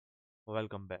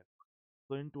Welcome back.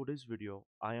 So in today's video,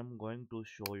 I am going to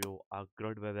show you a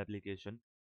CRUD web application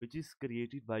which is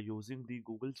created by using the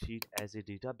Google Sheet as a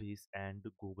database and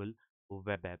the Google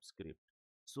Web App Script.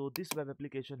 So this web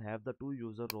application have the two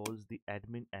user roles, the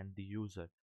admin and the user.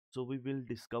 So we will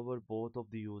discover both of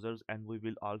the users and we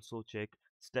will also check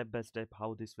step by step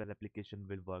how this web application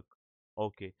will work.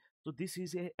 Okay, so this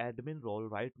is a admin role.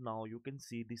 Right now you can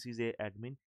see this is a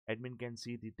admin. Admin can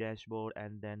see the dashboard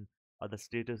and then the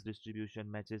status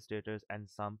distribution, matches status, and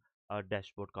some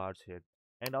dashboard cards here.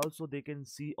 And also they can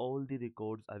see all the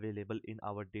records available in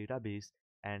our database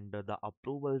and the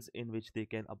approvals in which they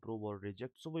can approve or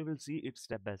reject. So we will see it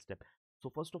step by step. So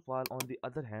first of all, on the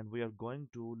other hand, we are going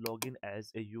to log in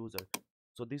as a user.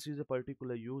 So this is a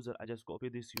particular user. I just copy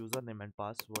this username and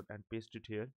password and paste it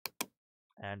here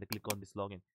and click on this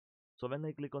login. So when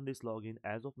I click on this login,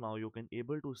 as of now, you can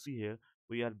able to see here,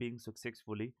 we are being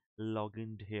successfully logged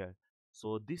in here.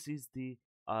 So this is the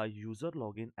user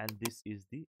login and this is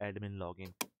the admin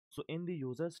login. So in the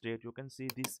user state, you can see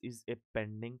this is a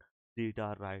pending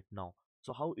data right now.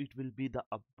 So how it will be the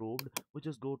approved, we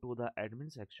just go to the admin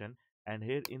section and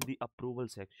here in the approval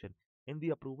section. In the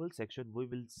approval section, we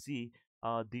will see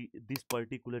the this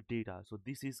particular data. So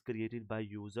this is created by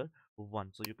user one.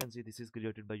 So you can see this is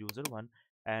created by user one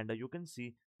and you can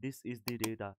see this is the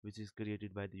data which is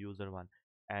created by the user one,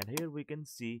 and here we can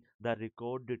see the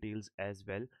record details as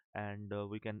well, and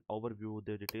we can overview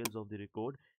the details of the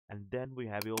record, and then we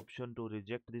have a option to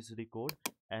reject this record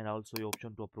and also a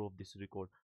option to approve this record.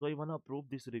 So I want to approve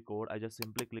this record. I just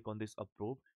simply click on this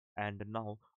approve, and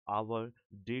now our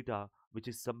data which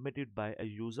is submitted by a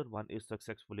user one is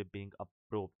successfully being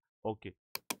approved. Okay,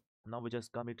 now we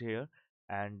just come it here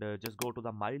and just go to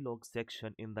the my log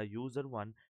section in the user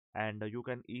one, and you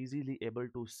can easily able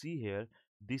to see here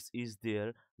this is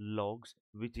their logs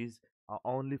which is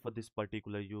only for this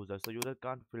particular user. So user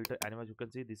can't filter anyone. You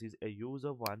can see this is a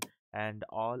user one and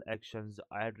all actions,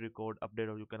 add record, update,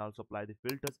 or you can also apply the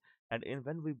filters. And in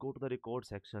when we go to the record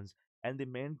sections, and the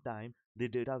main time the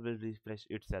data will refresh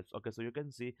itself. Okay, so you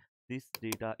can see this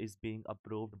data is being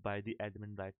approved by the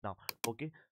admin right now.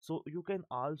 Okay, so you can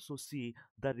also see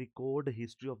the record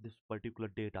history of this particular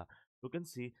data. You can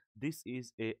see this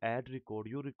is a add record.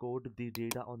 You record the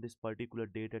data on this particular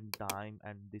date and time,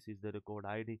 and this is the record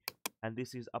id, and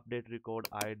this is update record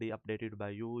id updated by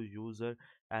you user,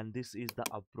 and this is the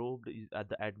approved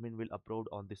the admin will approve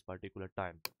on this particular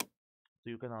time. So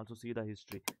you can also see the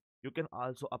history. You can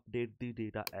also update the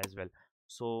data as well.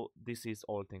 So this is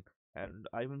all thing, and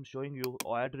I'm showing you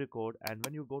add record, and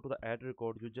when you go to the add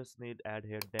record, you just need add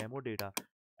here demo data,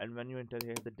 and when you enter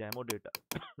here the demo data,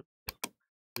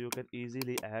 so you can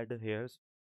easily add here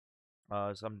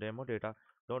some demo data.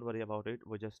 Don't worry about it,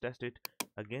 we just test it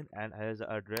again. And here's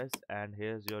the address, and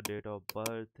here's your date of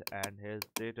birth, and here's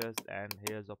status, and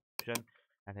here's option,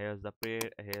 and here's the pay,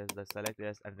 here's the select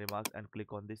yes and remarks, and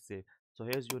click on this save. So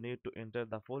here's you need to enter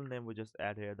the full name. We just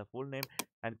add here the full name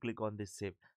and click on this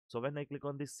save. So when I click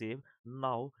on this save,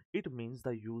 now it means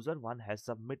the user one has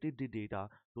submitted the data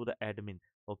to the admin.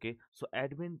 Okay, so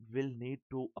admin will need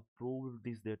to approve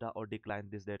this data or decline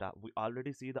this data. We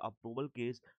already see the approval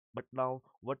case, but now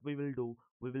what we will do,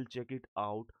 we will check it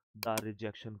out the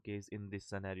rejection case in this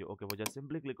scenario. Okay, we just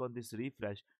simply click on this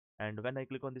refresh, and when I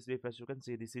click on this refresh, you can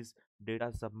see this is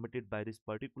data submitted by this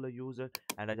particular user,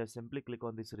 and I just simply click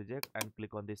on this reject and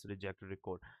click on this reject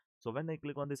record. So when I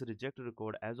click on this reject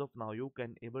record, as of now you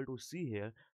can able to see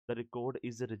here the record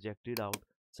is rejected out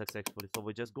successfully. So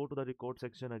we just go to the record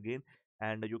section again,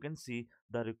 and you can see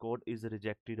the record is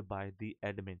rejected by the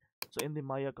admin. So in the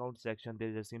my account section, there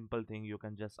is a simple thing. You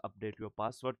can just update your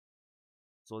password.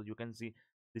 So you can see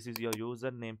this is your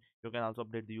username. You can also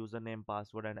update the username,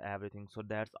 password, and everything. So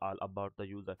that's all about the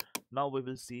user. Now we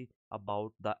will see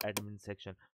about the admin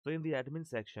section. So in the admin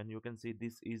section, you can see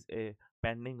this is a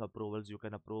pending approvals. You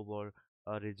can approve or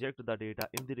reject the data.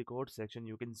 In the record section,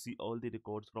 you can see all the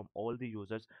records from all the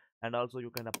users, and also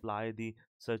you can apply the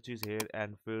searches here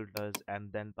and filters,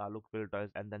 and then taluk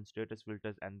filters, and then status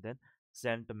filters, and then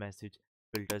sent message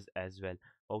filters as well.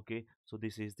 Okay, so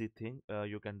this is the thing,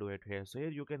 you can do it here. So here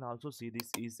you can also see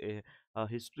this is a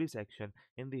history section.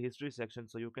 In the history section,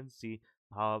 so you can see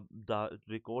the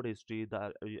record history,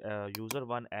 the user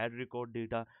one add record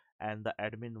data, and the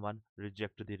admin one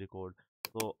reject the record.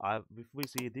 So if we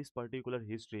see this particular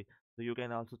history, so you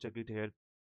can also check it here,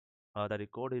 the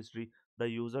record history, the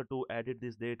user 2 added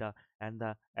this data, and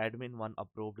the admin one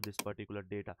approved this particular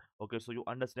data. Okay, so you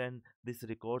understand this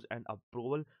records and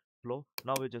approval. flow.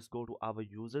 Now we just go to our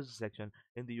users section.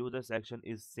 In the user section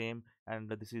is same, and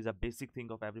this is a basic thing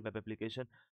of every web application.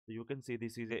 So you can see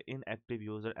this is a inactive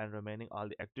user, and remaining all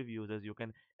the active users. You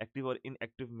can active or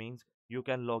inactive means you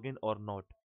can log in or not.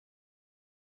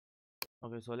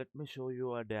 Okay, so let me show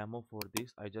you a demo for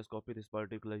this. I just copy this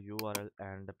particular URL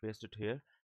and paste it here.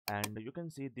 And you can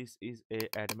see this is a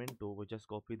admin tool. We just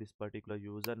copy this particular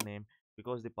username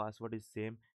because the password is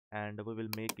same, and we will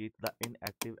make it the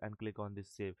inactive and click on this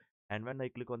save. And when I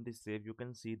click on this save, you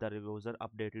can see the user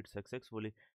updated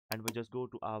successfully. And we just go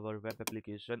to our web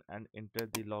application and enter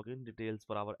the login details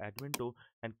for our admin tool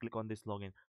and click on this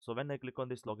login. So when I click on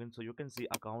this login, so you can see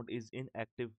account is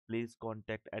inactive. Please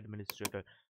contact administrator.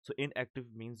 So inactive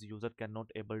means user cannot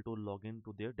able to log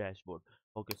into their dashboard.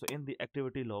 Okay, so in the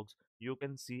activity logs, you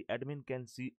can see admin can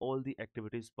see all the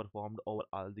activities performed over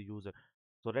all the user.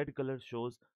 So red color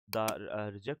shows the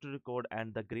reject record,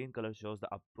 and the green color shows the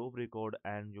approve record,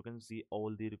 and you can see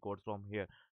all the records from here.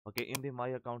 Okay, in the my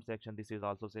account section, this is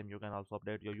also same. You can also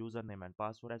update your username and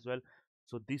password as well.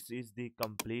 So this is the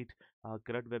complete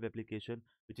CRUD web application,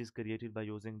 which is created by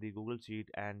using the Google Sheet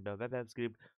and web app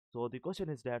script. So the question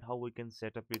is that how we can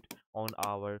set up it on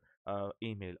our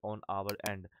email on our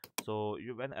end. So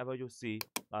you whenever you see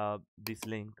this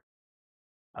link,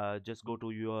 just go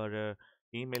to your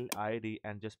email ID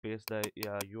and just paste the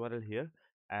URL here,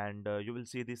 and you will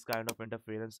see this kind of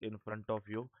interference in front of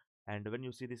you. And when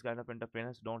you see this kind of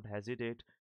interference, don't hesitate,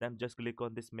 then just click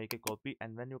on this make a copy.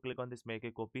 And when you click on this make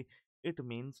a copy, it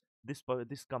means this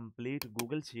complete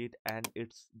Google Sheet and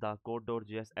it's the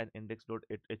code.js and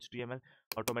index.html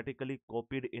automatically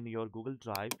copied in your Google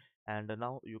Drive. And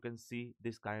now you can see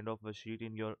this kind of a sheet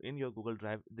in your Google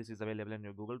Drive. This is available in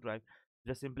your Google Drive.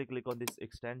 Just simply click on these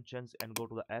extensions and go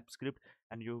to the app script,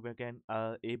 and you can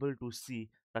able to see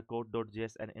the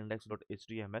code.js and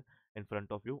index.html in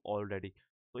front of you already.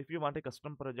 So if you want a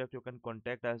custom project, you can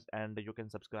contact us, and you can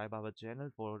subscribe our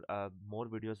channel for more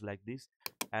videos like this.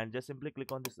 And just simply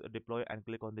click on this deploy and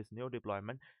click on this new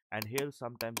deployment. And here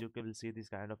sometimes you can see this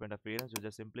kind of interference. You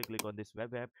just simply click on this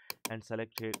web app and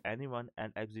select here anyone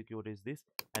and execute is this,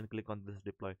 and click on this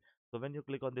deploy. So when you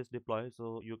click on this deploy,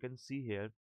 so you can see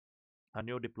here a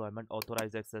new deployment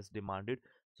authorize access demanded.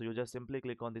 So you just simply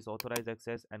click on this authorize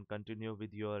access and continue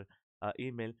with your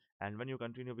email. And when you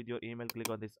continue with your email, click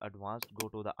on this advanced, go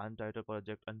to the untitled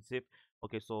project unsafe.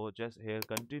 Okay, so just here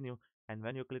continue. And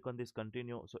when you click on this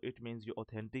continue, so it means you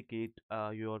authenticate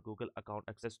your Google account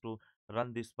access to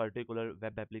run this particular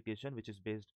web application, which is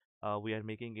based we are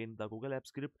making in the Google app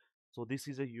script. So this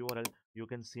is a URL. You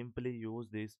can simply use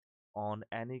this on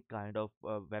any kind of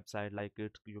website, like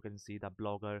it you can see the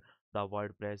Blogger, the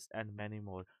WordPress, and many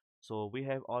more. So we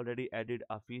have already added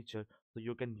a feature, so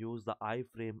you can use the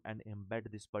iframe and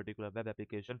embed this particular web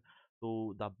application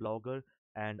to the Blogger.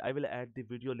 And I will add the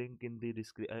video link in the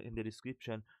in the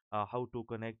description, how to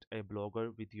connect a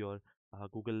Blogger with your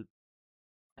Google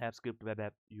app script web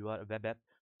app, your web app.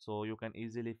 So you can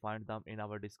easily find them in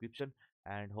our description,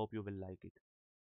 and hope you will like it.